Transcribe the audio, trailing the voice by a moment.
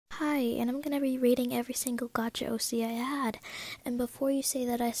Hi, and I'm gonna be rating every single gacha OC I had. And before you say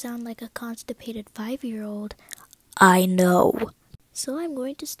that I sound like a constipated 5-year-old, I know. So I'm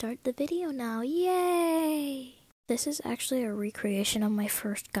going to start the video now. Yay! This is actually a recreation of my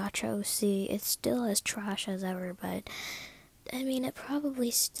first gacha OC. It's still as trash as ever, but I mean, it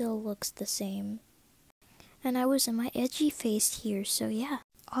probably still looks the same. And I was in my edgy phase here, so yeah.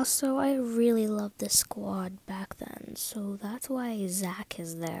 Also, I really loved this squad back then, so that's why Zach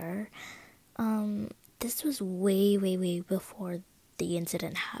is there. This was way before the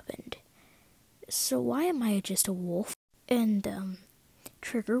incident happened. So why am I just a wolf? And,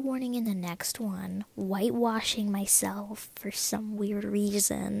 trigger warning in the next one, whitewashing myself for some weird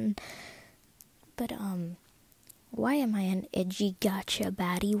reason. But, why am I an edgy gacha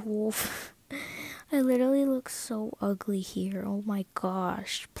baddie wolf? I literally look so ugly here. Oh my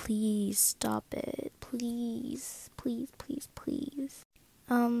gosh. Please stop it. Please.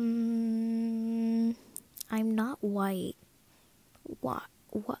 I'm not white. Why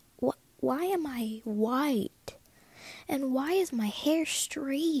am I white? And why is my hair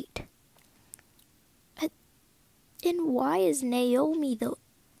straight? And why is Naomi the...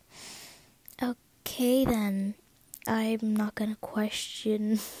 Okay then. I'm not gonna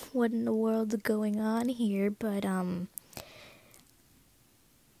question what in the world's going on here, but I'm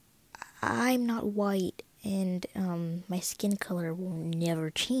not white, and my skin color will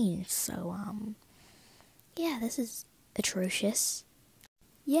never change, so yeah, this is atrocious.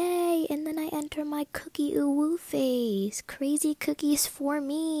 Yay! And then I enter my cookie uwu phase. Crazy cookies for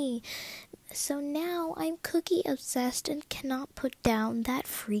me. So now I'm cookie obsessed and cannot put down that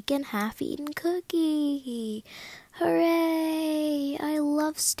freaking half-eaten cookie. Hooray! I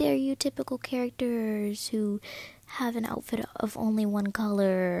love stereotypical characters who have an outfit of only one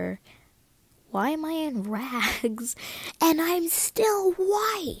color. Why am I in rags? And I'm still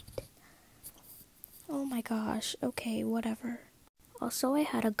white! Oh my gosh, okay, whatever. Also, I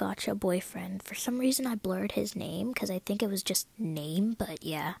had a gacha boyfriend. For some reason I blurred his name because I think it was just name, but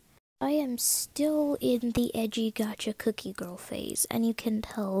yeah. I am still in the edgy gacha cookie girl phase, and you can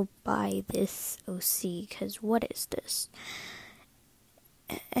tell by this OC, because what is this?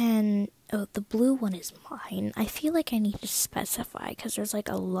 And, oh, the blue one is mine. I feel like I need to specify, because there's like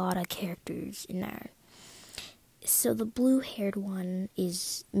a lot of characters in there. So the blue-haired one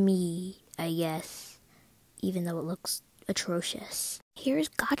is me, I guess, even though it looks atrocious. Here's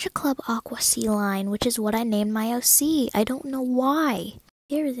Gacha Club Aqua Sea Line, which is what I named my OC. I don't know why.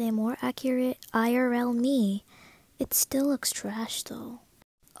 Here is a more accurate IRL me. It still looks trash though.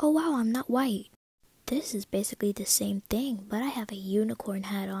 Oh wow, I'm not white. This is basically the same thing, but I have a unicorn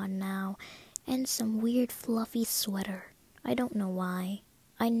hat on now, and some weird fluffy sweater. I don't know why.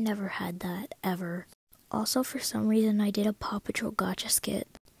 I never had that, ever. Also, for some reason, I did a Paw Patrol gacha skit.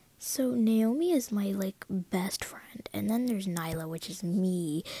 So Naomi is my, best friend, and then there's Nyla, which is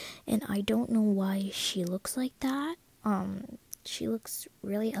me, and I don't know why she looks like that. She looks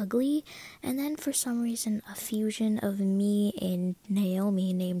really ugly, and then for some reason a fusion of me and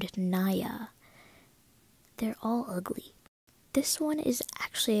Naomi named Naya. They're all ugly. This one is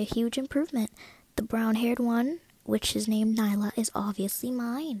actually a huge improvement. The brown-haired one, which is named Nyla, is obviously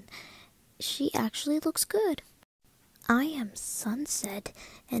mine. She actually looks good. I am Sunset,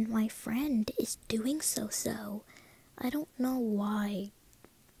 and my friend is doing so. I don't know why.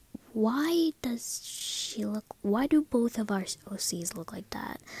 Why do both of our OCs look like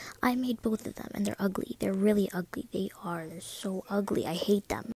that? I made both of them, and they're ugly. They're really ugly. They're so ugly. I hate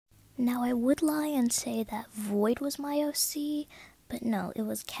them. Now, I would lie and say that Void was my OC, but no, it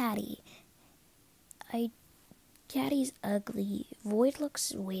was Caddy. Caddy's ugly. Void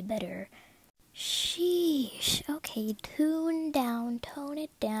looks way better. Sheesh. Okay, tone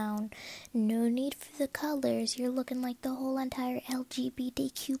it down. No need for the colors. You're looking like the whole entire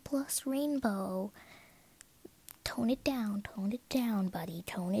LGBTQ plus rainbow. Tone it down, buddy.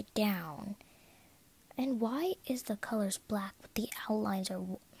 Tone it down. And why is the colors black but the outlines are...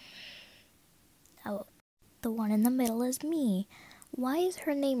 Oh, the one in the middle is me. Why is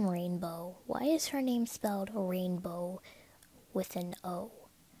her name Rainbow? Why is her name spelled Rainbow with an O?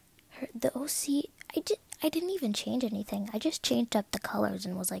 The OC, I didn't even change anything. I just changed up the colors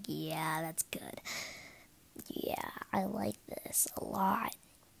and was like, yeah, that's good. Yeah, I like this a lot.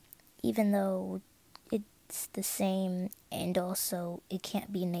 Even though it's the same, and also it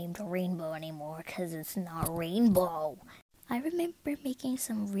can't be named Rainbow anymore because it's not Rainbow. I remember making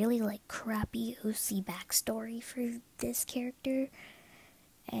some really crappy OC backstory for this character.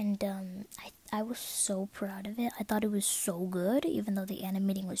 And I was so proud of it. I thought it was so good, even though the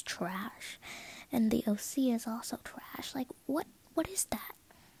animating was trash. And the OC is also trash. What is that?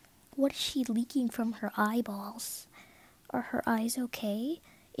 What is she leaking from her eyeballs? Are her eyes okay?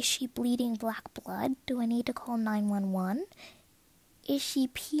 Is she bleeding black blood? Do I need to call 911? Is she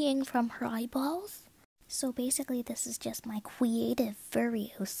peeing from her eyeballs? So basically this is just my creative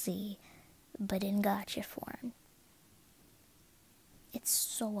furry OC, but in gacha form. It's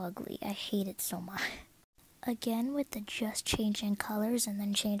so ugly. I hate it so much. Again with the just changing colors and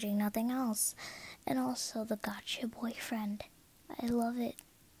then changing nothing else. And also the gacha boyfriend. I love it.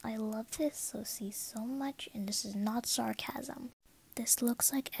 I love this OC so much, and this is not sarcasm. This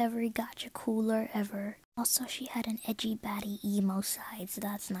looks like every gacha cooler ever. Also, she had an edgy baddie emo side, so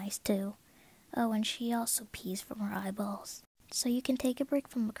that's nice too. Oh, and she also pees from her eyeballs. So you can take a break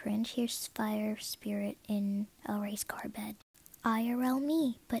from the cringe. Here's Fire Spirit in a race car bed. IRL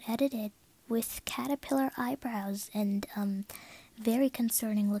me, but edited, with caterpillar eyebrows and, very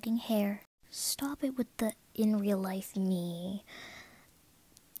concerning looking hair. Stop it with the in real life me.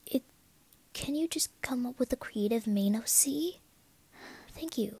 Can you just come up with a creative main OC?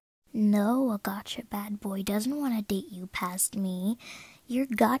 Thank you. No, a gacha bad boy doesn't want to date you past me. Your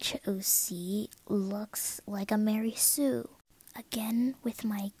gacha OC looks like a Mary Sue. Again with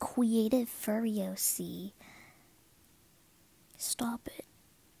my creative furry OC. Stop it.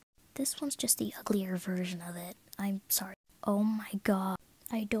 This one's just the uglier version of it. I'm sorry. Oh my god.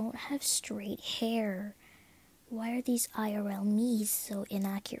 I don't have straight hair. Why are these IRL me's so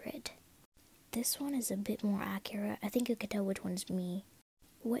inaccurate? This one is a bit more accurate. I think you can tell which one's me.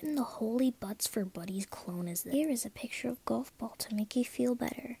 What in the holy butts for buddies clone is this? Here is a picture of golf ball to make you feel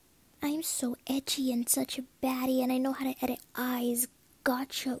better. I'm so edgy and such a baddie, and I know how to edit eyes.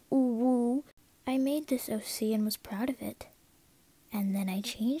 Gotcha, ooh woo. I made this OC and was proud of it. And then I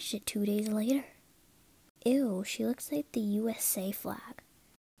changed it 2 days later. Ew, she looks like the USA flag.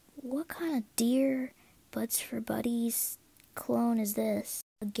 What kind of dear buds for buddies clone is this?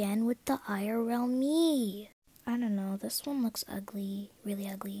 Again with the IRL me. I don't know, this one looks ugly, really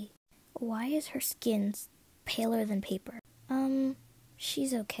ugly. Why is her skin paler than paper?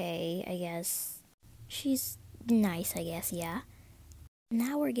 She's okay, I guess. She's nice, I guess, yeah.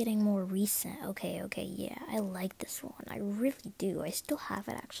 Now we're getting more recent. Okay, yeah, I like this one. I really do. I still have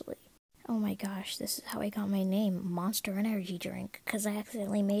it, actually. Oh my gosh, this is how I got my name, Monster Energy Drink, because I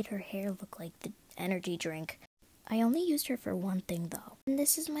accidentally made her hair look like the energy drink. I only used her for one thing, though. And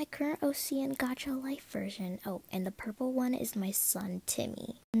this is my current OC and Gacha Life version. Oh, and the purple one is my son,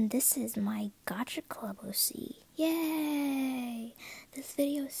 Timmy. And this is my Gacha Club OC. Yay! This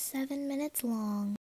video is 7 minutes long.